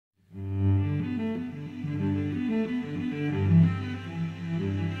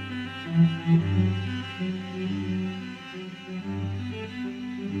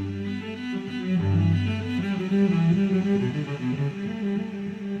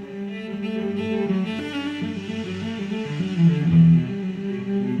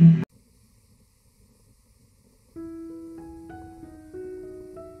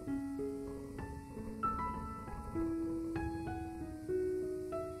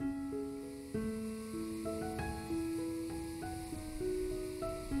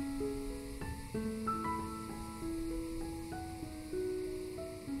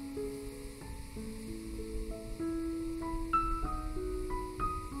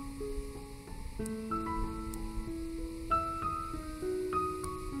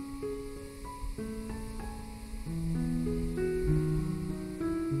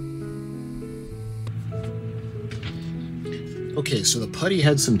Okay, so the putty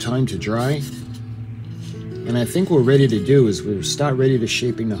had some time to dry, and I think what we're ready to do is we'll start ready to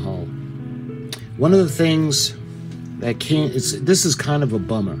shaping the hull. One of the things that this is kind of a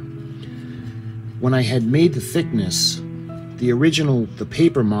bummer. When I had made the thickness, the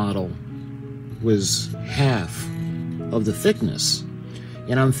paper model was half of the thickness.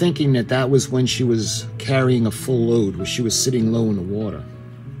 And I'm thinking that that was when she was carrying a full load, where she was sitting low in the water.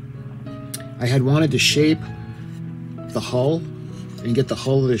 I had wanted to shape the hull and get the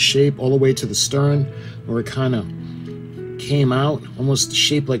hull of the shape all the way to the stern, where it kind of came out, almost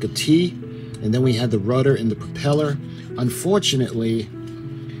shaped like a T, and then we had the rudder and the propeller. Unfortunately,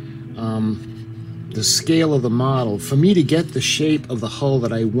 the scale of the model, for me to get the shape of the hull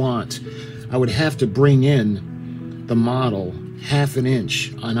that I want, I would have to bring in the model half an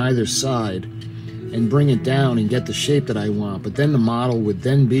inch on either side and bring it down and get the shape that I want. But then the model would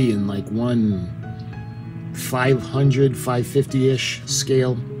then be in like 500, 550-ish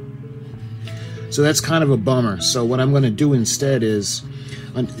scale. So that's kind of a bummer. So what I'm going to do instead is,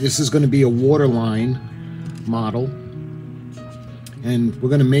 this is going to be a waterline model, and we're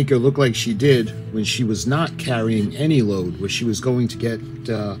going to make her look like she did when she was not carrying any load, where she was going to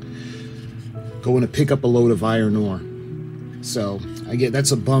going to pick up a load of iron ore. So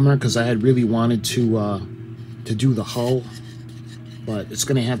that's a bummer, because I had really wanted to do the hull, but it's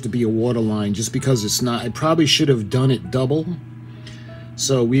going to have to be a waterline just because it's not. I probably should have done it double.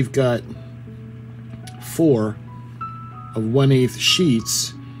 So we've got 4 of 1/8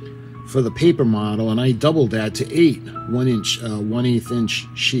 sheets for the paper model, and I doubled that to 8 1/8 inch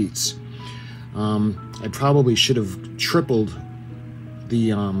sheets. I probably should have tripled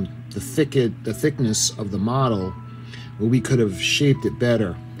the thickness of the model, where we could have shaped it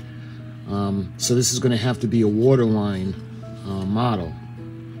better. So this is going to have to be a waterline model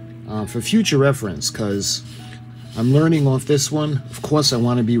for future reference, because I'm learning off this one. Of course, I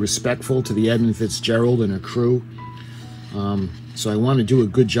want to be respectful to the Edmund Fitzgerald and her crew. So I want to do a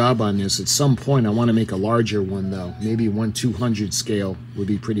good job on this. At some point, I want to make a larger one, though. Maybe 1/200 scale would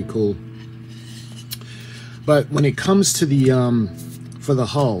be pretty cool. But when it comes to the for the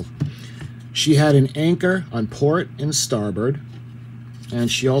hull, she had an anchor on port and starboard, and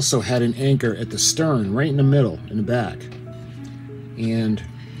she also had an anchor at the stern, right in the middle, in the back. And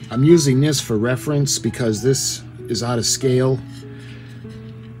I'm using this for reference because this is out of scale,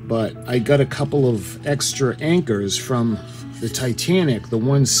 but I got a couple of extra anchors from the Titanic, the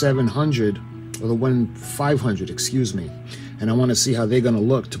 1700, or the 1500, excuse me, and I want to see how they're going to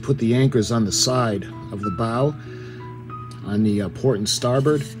look, to put the anchors on the side of the bow, on the port and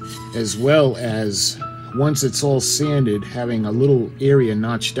starboard, as well as, once it's all sanded, having a little area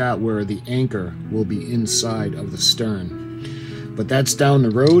notched out where the anchor will be inside of the stern. But that's down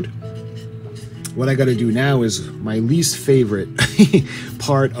the road. What I got to do now is my least favorite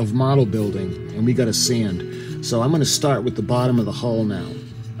part of model building, and we got to sand. So I'm going to start with the bottom of the hull now,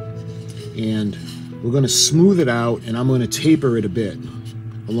 and we're going to smooth it out, and I'm going to taper it a bit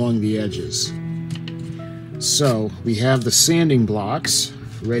along the edges. So we have the sanding blocks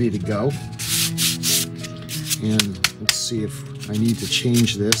ready to go, and let's see if I need to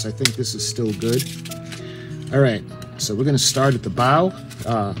change this. I think this is still good. All right, so we're going to start at the bow.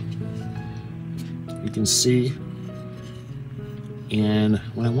 You can see, and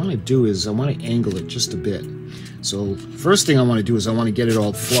what I want to do is I want to angle it just a bit. So first thing I want to do is I want to get it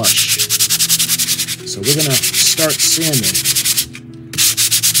all flush. So we're going to start sanding.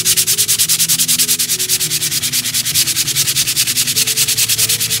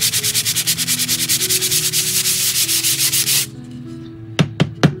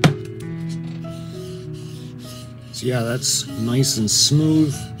 So yeah, that's nice and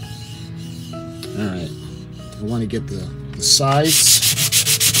smooth. All right, I want to get the sides.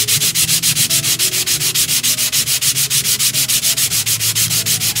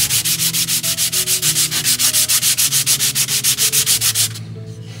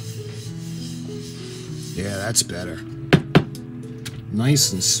 Yeah, that's better.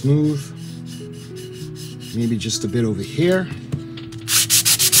 Nice and smooth. Maybe just a bit over here.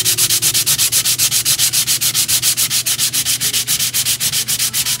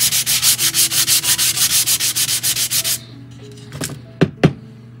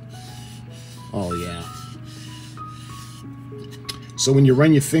 Oh yeah. So when you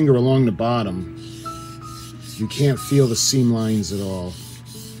run your finger along the bottom, you can't feel the seam lines at all.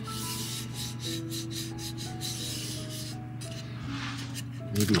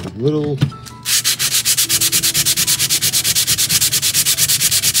 Maybe a little.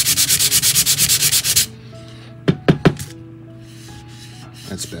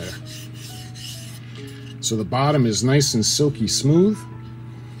 That's better. So the bottom is nice and silky smooth.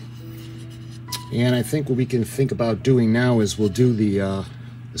 And I think what we can think about doing now is we'll do the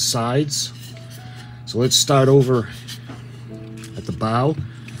sides. So let's start over at the bow.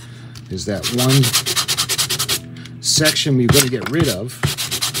 There's that one section we've got to get rid of.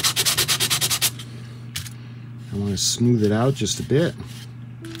 I want to smooth it out just a bit.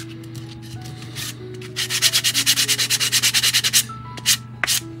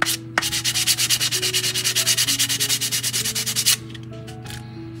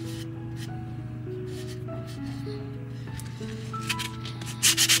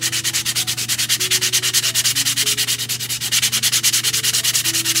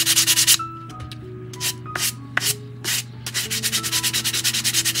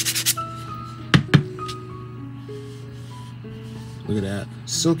 Look at that,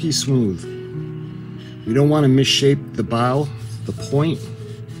 silky smooth. You don't want to misshape the bow, the point.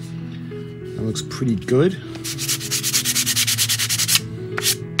 That looks pretty good.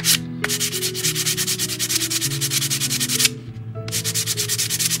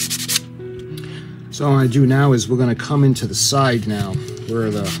 So what I do now is we're going to come into the side now, where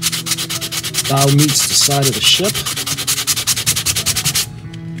the bow meets the side of the ship.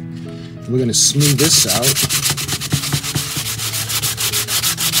 We're going to smooth this out.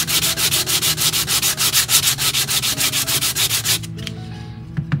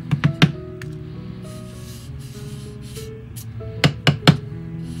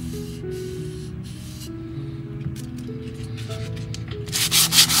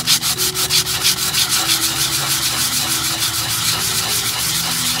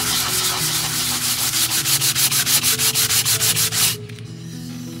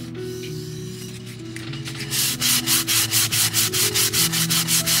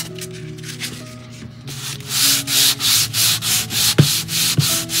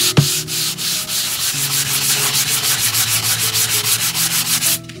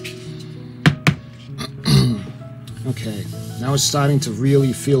 Okay, now it's starting to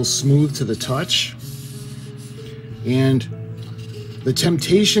really feel smooth to the touch. And the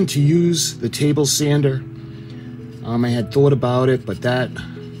temptation to use the table sander, I had thought about it, but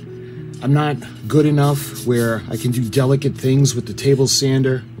I'm not good enough where I can do delicate things with the table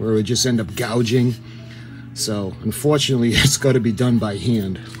sander, where it would just end up gouging. So unfortunately, it's got to be done by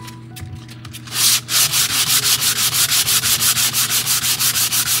hand.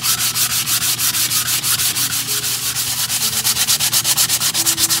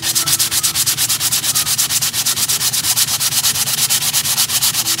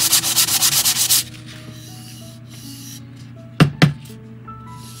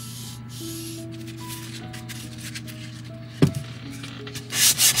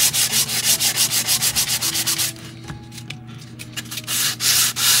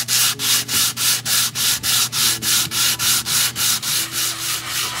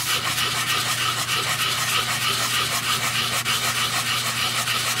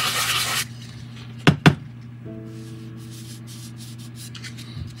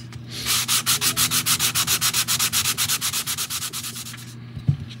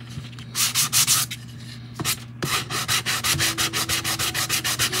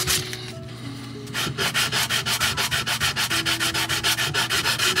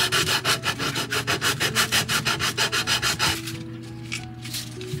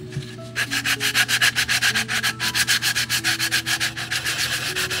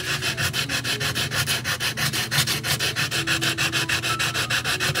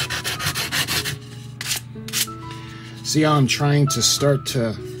 See how I'm trying to start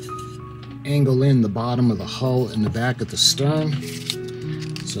to angle in the bottom of the hull and the back of the stern?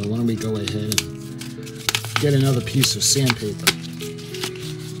 So why don't we go ahead and get another piece of sandpaper.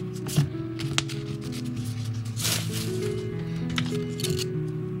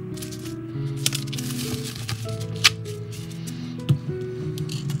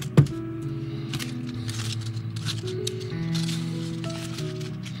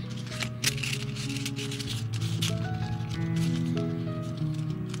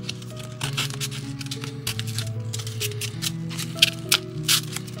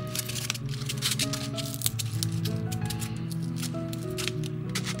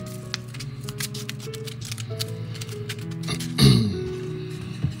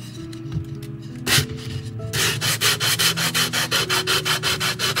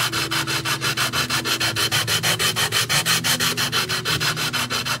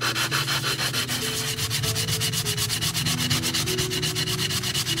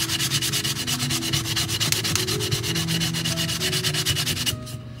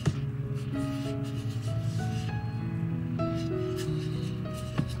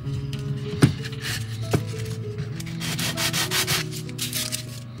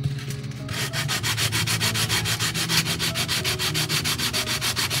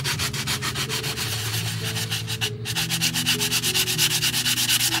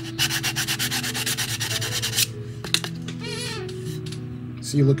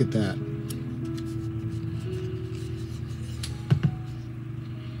 See, look at that.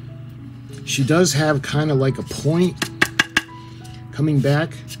 She does have kind of like a point coming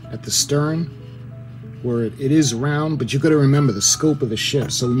back at the stern where it is round, but you got to remember the scope of the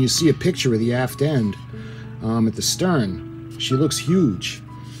ship. So when you see a picture of the aft end at the stern, she looks huge,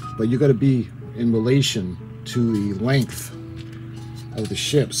 but you got to be in relation to the length of the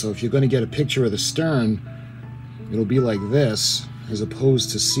ship. So if you're going to get a picture of the stern, it'll be like this, as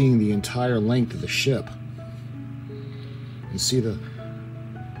opposed to seeing the entire length of the ship. You see the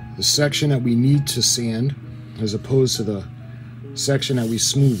section that we need to sand, as opposed to the section that we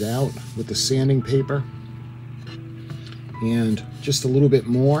smoothed out with the sanding paper. And just a little bit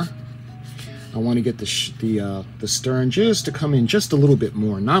more. I want to get the stern just to come in just a little bit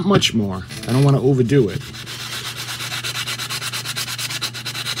more, not much more. I don't want to overdo it.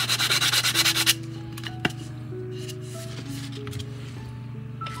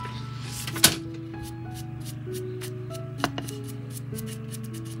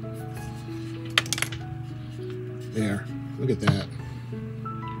 There, look at that.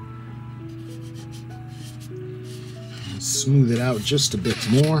 Smooth it out just a bit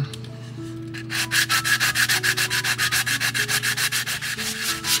more.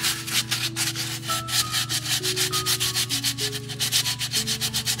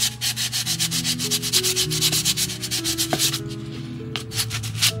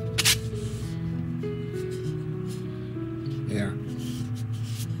 There.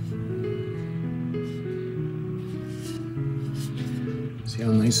 See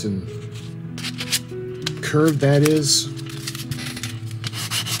how nice and curved that is?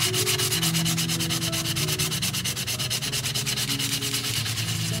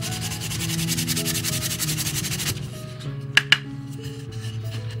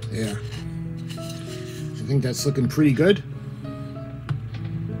 There. I think that's looking pretty good.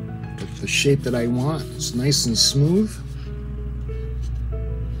 The shape that I want. It's nice and smooth.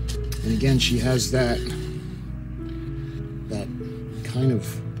 And again, she has that kind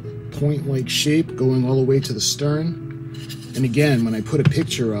of point-like shape going all the way to the stern. And again, when I put a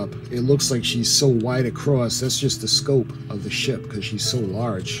picture up, it looks like she's so wide across. That's just the scope of the ship because she's so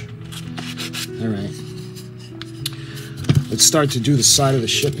large. All right. Let's start to do the side of the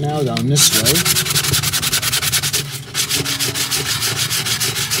ship now, down this way.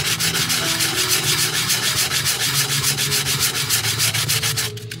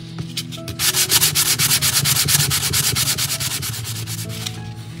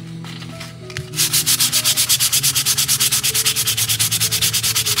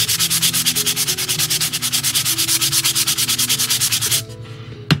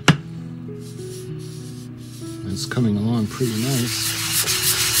 It's coming along pretty nice.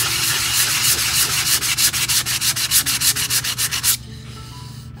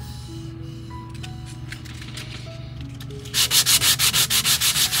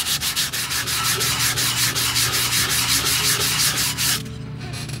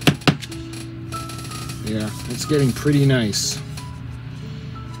 Yeah, it's getting pretty nice.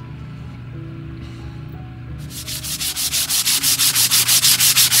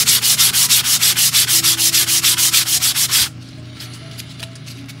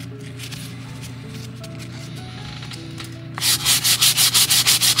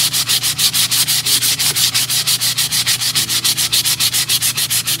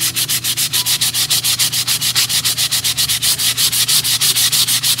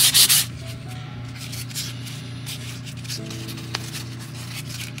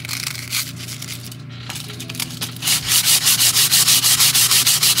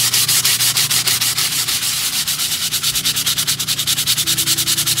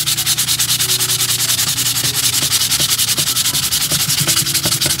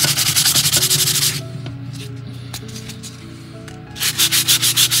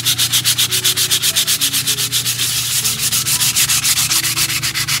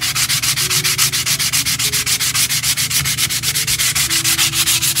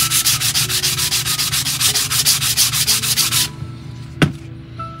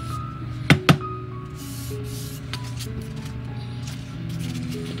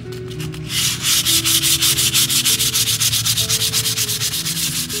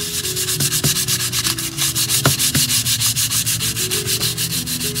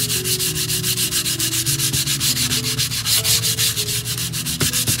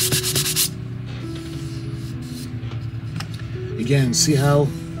 Again, see how,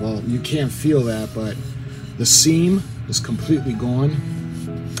 well, you can't feel that, but the seam is completely gone.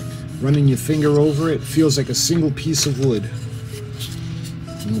 Running your finger over it feels like a single piece of wood.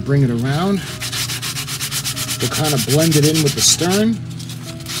 And we'll bring it around. We'll kind of blend it in with the stern.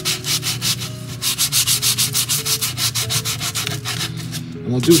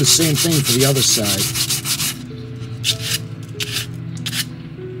 And we'll do the same thing for the other side.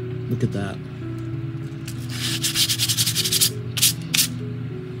 Look at that.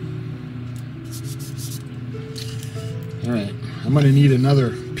 All right, I'm going to need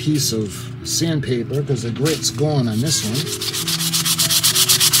another piece of sandpaper because the grit's gone on this one.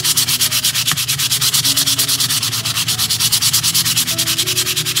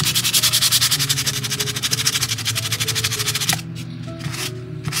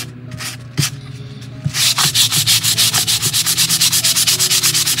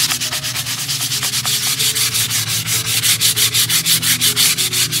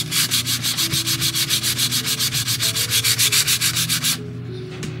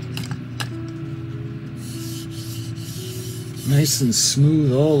 Nice and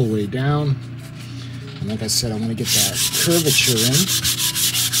smooth all the way down. And like I said, I want to get that curvature in.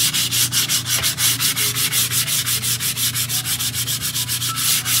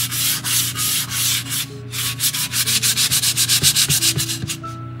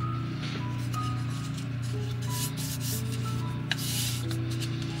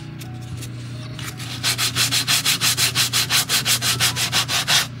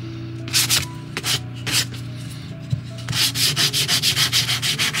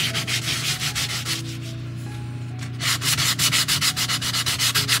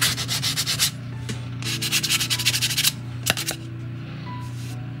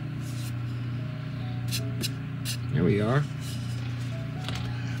 There we are.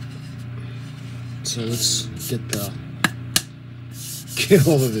 So let's get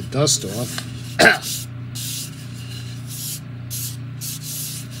all of the dust off.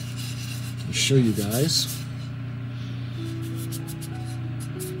 I'll show you guys.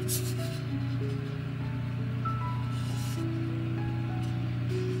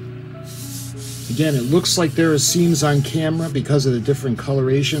 Again, it looks like there are seams on camera because of the different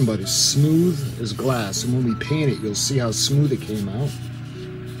coloration, but it's smooth as glass. And when we paint it, you'll see how smooth it came out.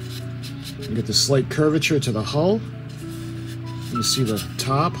 You get the slight curvature to the hull. You see the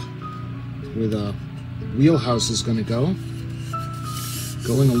top where the wheelhouse is going to go.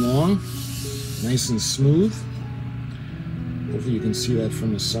 Going along, nice and smooth. Hopefully you can see that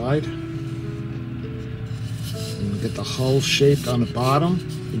from the side. And we get the hull shaped on the bottom.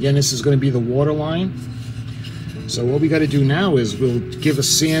 Again, this is going to be the water line. So what we got to do now is we'll give a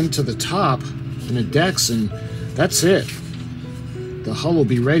sand to the top and the decks, and that's it. The hull will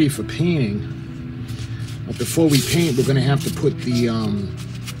be ready for painting. But before we paint, we're going to have to put the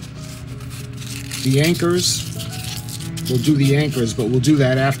anchors. We'll do the anchors, but we'll do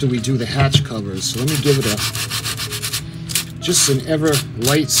that after we do the hatch covers. So let me give it just an ever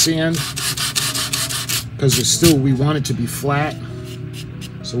light sand, because we want it to be flat.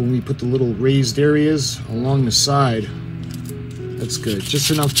 So when we put the little raised areas along the side, that's good.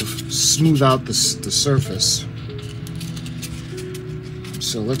 Just enough to smooth out the surface.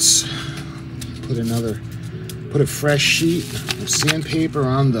 So let's put a fresh sheet of sandpaper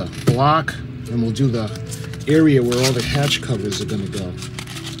on the block, and we'll do the area where all the hatch covers are going to go.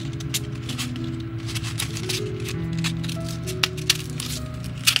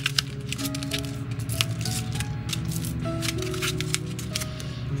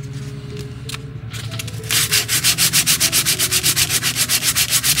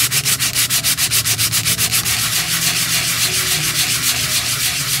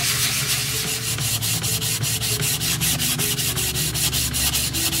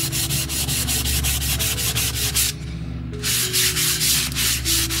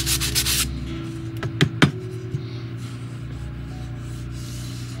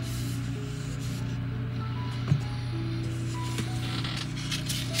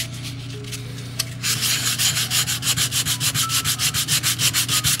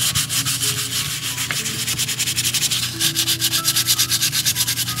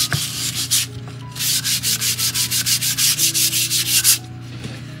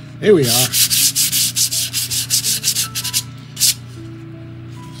 Here we are.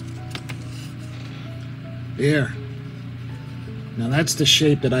 There. Now that's the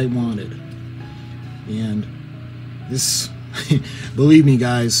shape that I wanted. And this, believe me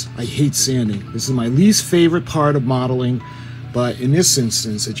guys, I hate sanding. This is my least favorite part of modeling, but in this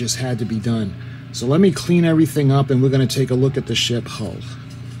instance, it just had to be done. So let me clean everything up, and we're going to take a look at the ship hull.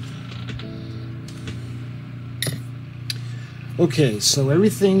 Okay, so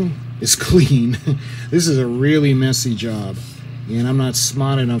everything is clean. This is a really messy job, and I'm not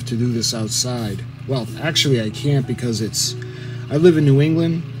smart enough to do this outside. Well, actually I can't, because I live in New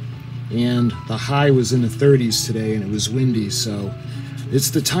England, and the high was in the 30s today, and it was windy, so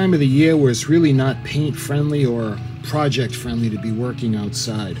it's the time of the year where it's really not paint friendly or project friendly to be working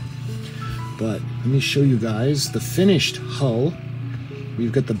outside. But let me show you guys the finished hull.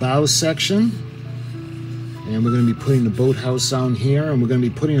 We've got the bow section, and we're going to be putting the boathouse on here, and we're going to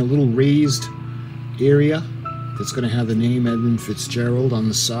be putting a little raised area that's going to have the name Edmund Fitzgerald on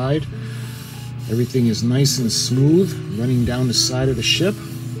the side. Everything is nice and smooth running down the side of the ship.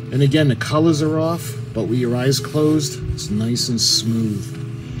 And again, the colors are off, but with your eyes closed, it's nice and smooth.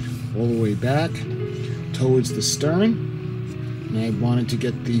 All the way back towards the stern. And I wanted to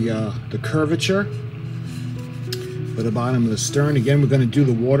get the curvature for the bottom of the stern. Again, we're going to do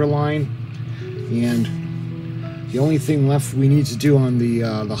the waterline, and the only thing left we need to do on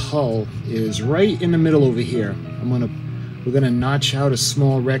the hull is right in the middle over here. We're gonna notch out a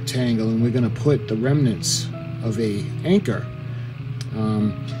small rectangle, and we're gonna put the remnants of a anchor.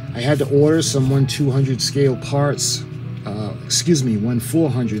 I had to order some 1/200 scale parts.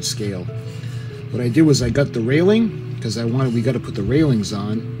 1/400 scale. What I did was I got the railing, because we got to put the railings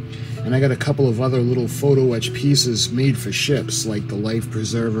on, and I got a couple of other little photo etch pieces made for ships, like the life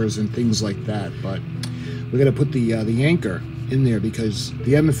preservers and things like that. But we're gonna put the anchor in there because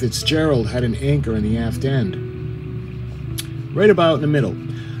the Edmund Fitzgerald had an anchor in the aft end, right about in the middle,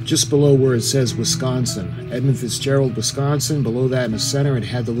 just below where it says Wisconsin. Edmund Fitzgerald, Wisconsin. Below that in the center, it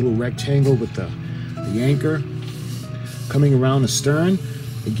had the little rectangle with the anchor coming around the stern.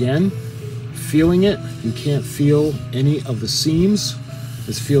 Again, feeling it, you can't feel any of the seams.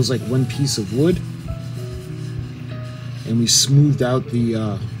 This feels like one piece of wood. And we smoothed out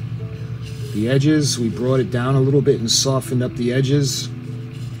the edges. We brought it down a little bit and softened up the edges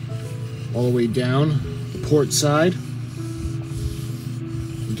all the way down the port side.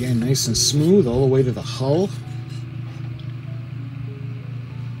 Again, nice and smooth all the way to the hull.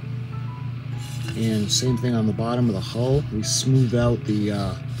 And same thing on the bottom of the hull. We smoothed out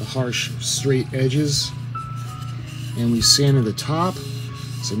the harsh straight edges, and we sanded the top.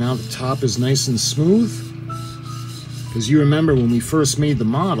 So now the top is nice and smooth. Because you remember when we first made the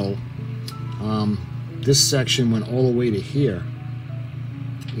model, this section went all the way to here,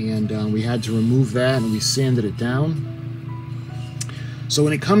 and we had to remove that, and we sanded it down. So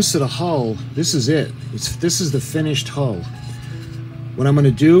when it comes to the hull, this is it. This is the finished hull. What I'm going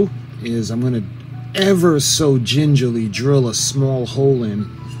to do is I'm going to ever so gingerly drill a small hole in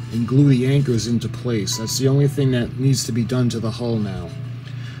and glue the anchors into place. That's the only thing that needs to be done to the hull now.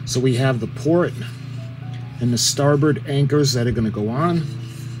 So we have the port and the starboard anchors that are going to go on,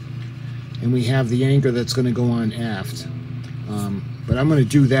 and we have the anchor that's going to go on aft. But I'm going to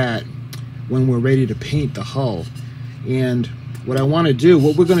do that when we're ready to paint the hull. And what I want to do,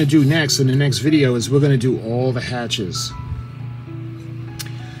 what we're going to do next in the next video, is we're going to do all the hatches.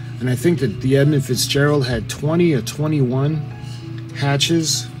 And I think that the Edmund Fitzgerald had 20 or 21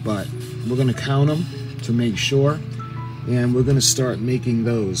 hatches, but we're going to count them to make sure, and we're going to start making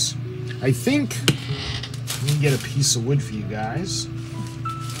those. I think, let me get a piece of wood for you guys.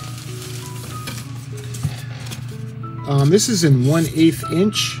 This is in 1/8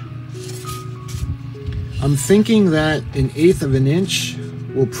 inch. I'm thinking that 1/8 of an inch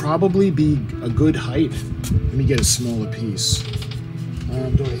will probably be a good height. Let me get a smaller piece.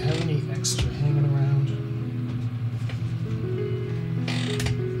 Do I have any extra hanging around?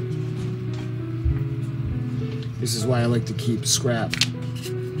 This is why I like to keep scrap.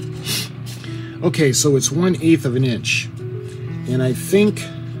 Okay, so it's 1/8 of an inch, and I think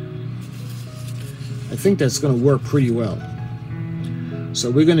that's going to work pretty well. So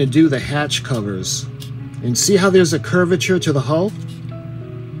we're going to do the hatch covers, and see how there's a curvature to the hull?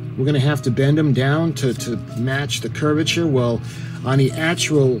 We're going to have to bend them down to match the curvature. Well, on the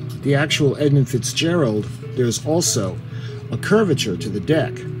actual Edmund Fitzgerald, there's also a curvature to the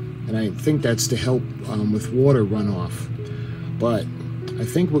deck, and I think that's to help with water runoff. But I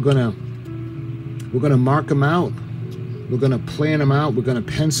think we're gonna mark them out. We're gonna plan them out. We're gonna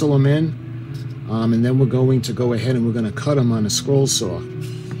pencil them in, and then we're going to go ahead and we're gonna cut them on a scroll saw,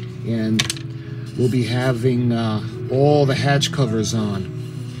 and we'll be having all the hatch covers on.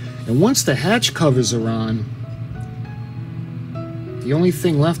 And once the hatch covers are on, the only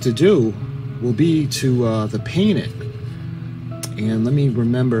thing left to do will be to paint it. And let me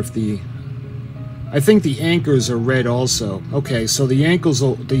remember if I think the anchors are red also. Okay, so the anchors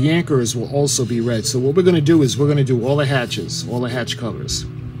will also be red. So what we're going to do is we're going to do all the hatches, all the hatch covers.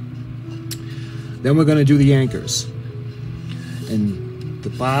 Then we're going to do the anchors and the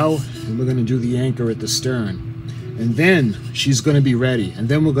bow, and we're going to do the anchor at the stern. And then she's going to be ready, and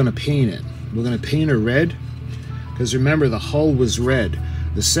then we're going to paint it. We're going to paint her red, because remember, the hull was red.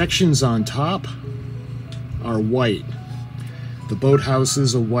 The sections on top are white. The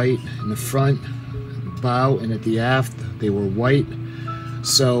boathouses are white in the front, bow and at the aft they were white.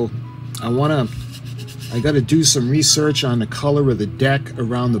 So I got to do some research on the color of the deck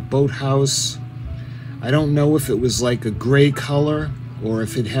around the boathouse. I don't know if it was like a gray color or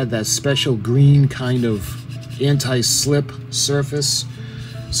if it had that special green kind of anti-slip surface.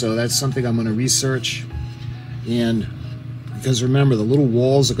 So that's something I'm going to research. And because remember, the little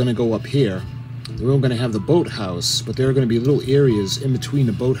walls are going to go up here. We're going to have the boathouse, but there are going to be little areas in between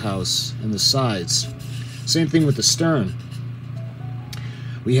the boathouse and the sides. Same thing with the stern.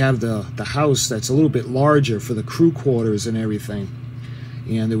 We have the house that's a little bit larger for the crew quarters and everything.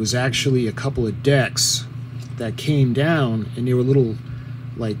 And there was actually a couple of decks that came down, and they were little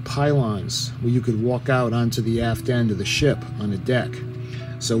like pylons where you could walk out onto the aft end of the ship on the deck.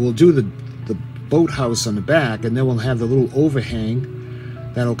 So we'll do the boathouse on the back, and then we'll have the little overhang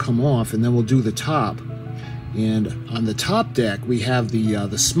that'll come off, and then we'll do the top. And on the top deck we have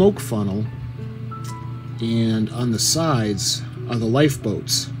the smoke funnel, and on the sides are the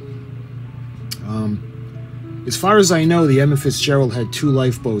lifeboats. As far as I know, the Edmund Fitzgerald had 2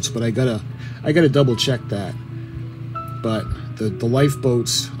 lifeboats, but I gotta double check that. But the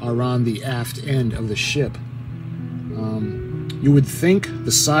lifeboats are on the aft end of the ship. You would think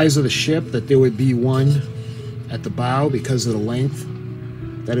the size of the ship that there would be one at the bow because of the length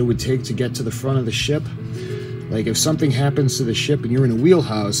that it would take to get to the front of the ship. Like if something happens to the ship and you're in a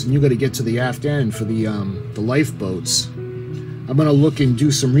wheelhouse and you got to get to the aft end for the lifeboats, I'm going to look and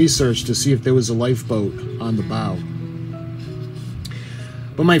do some research to see if there was a lifeboat on the bow.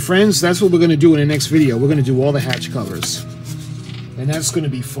 But my friends, that's what we're going to do in the next video. We're going to do all the hatch covers, and that's going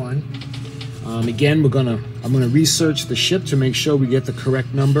to be fun. Again, I'm going to research the ship to make sure we get the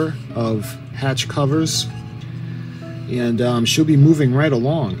correct number of hatch covers, and she'll be moving right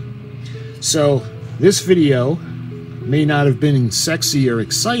along. So this video may not have been sexy or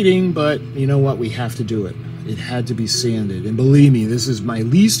exciting, but you know what? We have to do it. It had to be sanded, and believe me, this is my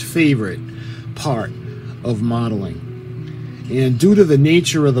least favorite part of modeling. And due to the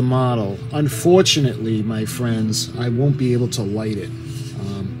nature of the model, unfortunately, my friends, I won't be able to light it.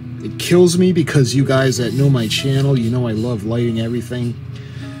 It kills me because you guys that know my channel, you know I love lighting everything.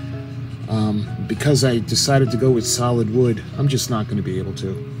 Because I decided to go with solid wood, I'm just not going to be able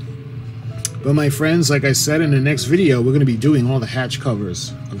to. But my friends, like I said, in the next video, we're going to be doing all the hatch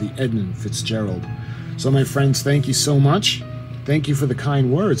covers of the Edmund Fitzgerald. So my friends, thank you so much. Thank you for the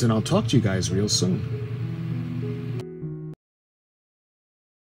kind words, and I'll talk to you guys real soon.